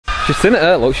She's seen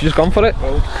it, look, she's just gone for it.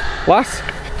 Oh. Lass.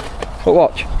 Look,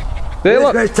 watch. There,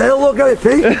 look. Nice tail, look at it,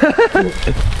 Pete.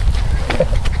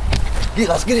 Get it,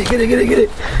 lass, get it. Get it,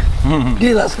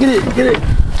 lass, get it.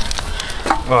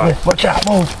 Right. Watch out,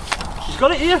 move. She's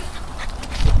got it here.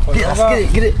 Get it,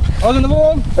 lass, get it. Oh, there's another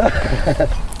one.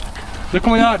 They're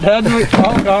coming out dead,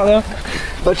 aren't they?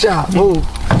 Watch out, move.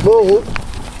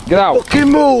 Get out. Fucking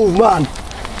move, man.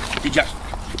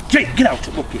 Jake, get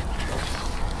out, Bucky.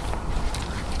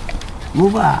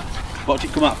 Move out. Watch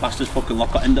it come out fast as fucking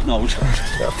Lockhart end up nose.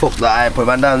 Yeah, fuck that, I ain't put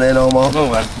man down there no more.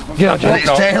 No man. Get out, Jake.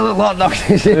 Its tail look like knocked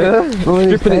his head. Yeah.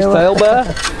 Stripping its tail bare.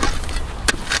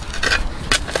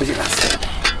 Is it that?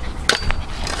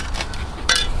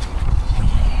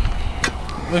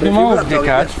 Look him out,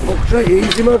 dickhead. Fuck straight,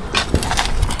 easy, man.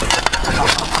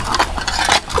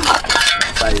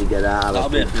 That's how you get out of it. That'll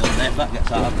be a field day if that gets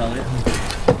out, I'll tell you.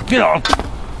 Get on.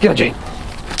 Get on, Jake.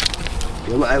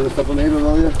 You're not able to stop on here,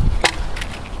 will you?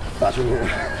 That's what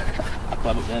I'll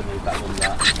climb up there, mate, that one's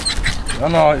that. I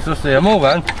know, it's just here, move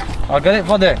then. I'll get it,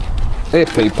 buddy. Here,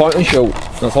 Pete, point and shoot.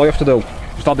 That's all you have to do.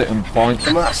 Just add it and point.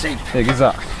 Come on, see. Here, give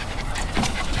that.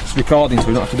 It's recording, so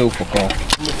we don't have to do fuck all.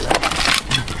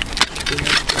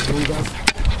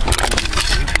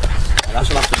 That's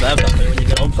what I have to bear, that's when you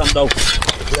get home, Sando.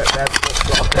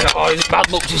 Oh, is it bad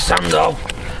luck to Sando?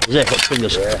 Is it? Got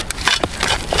fingers. Yeah.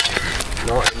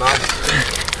 Naughty man.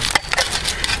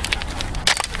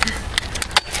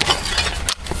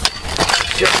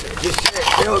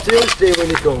 Just stay when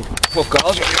you come. Fuck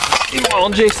all. You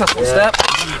on, Jace, that's one step.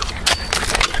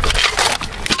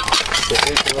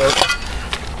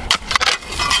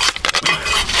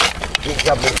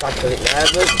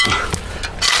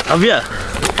 Have you?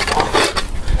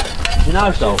 You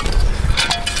know so?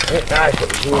 It's nice, but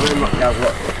it's really not down,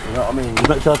 look. You know what I mean? You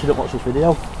better tell us you don't watch this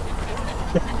video.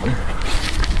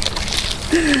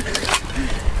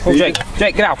 Oh, Jake,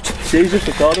 get out. Jesus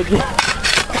recorded you.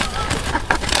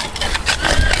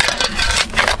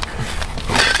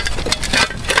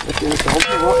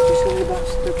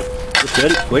 Just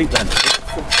heard it squeak then.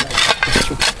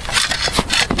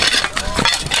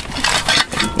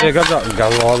 Yeah, grab that and go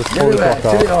all the fully block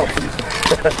out.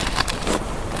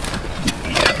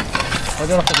 I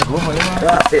don't have a glove, anyway.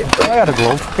 That's it. I had a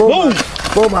glove.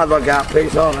 Boom had one gap, Pete,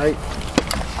 it's alright.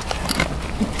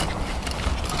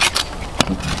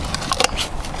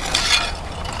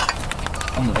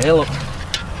 On the hill.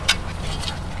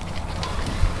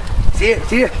 See,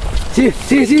 get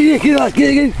it,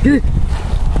 get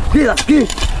it.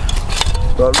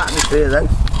 Don't let me see then.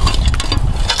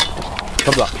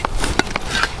 Come back.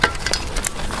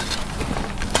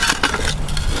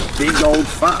 Big old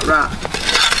fat rat.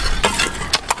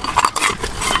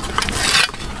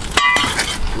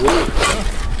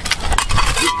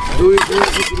 Do it,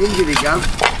 you can injure it again.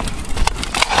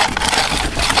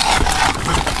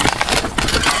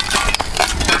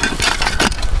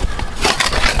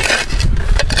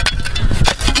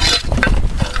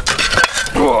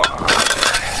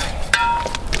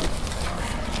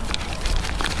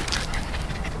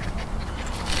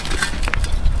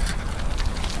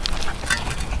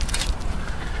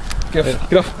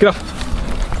 Get off.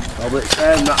 Oh, but it's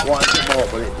that one at the boat,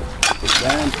 but it's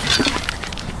them.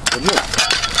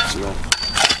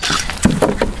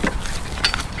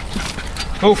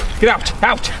 Move, get out.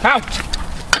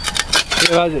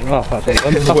 Yeah, well, that's it. I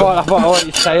thought I wanted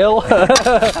your tail.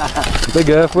 Big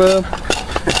earthworm.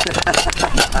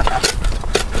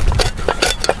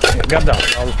 Grab that,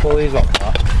 I'll just pull these off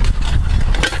that.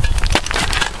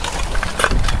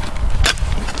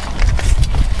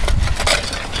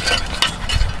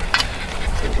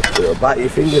 It'll bite your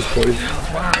fingers, please.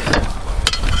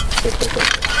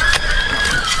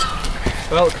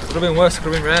 Well, it could have been worse, it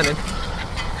could have been raining.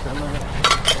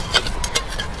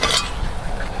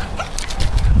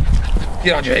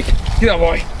 Get on, Jake. Get on,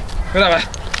 boy. Get over.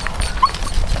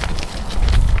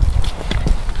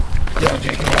 Get on,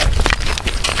 Jake.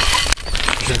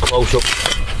 Just in close up.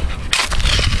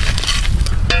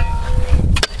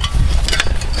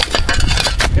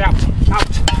 Get out.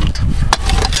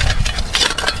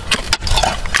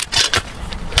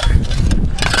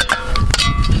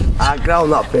 I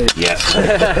ground that pig. Yeah,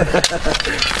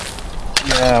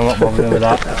 I'm not bothering with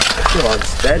that. Come on,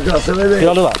 stead, that's a minute. Can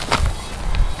I do that?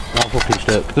 No, fucking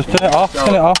stick. Just turn it off, I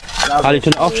How do you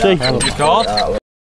turn it off, Steve? Record.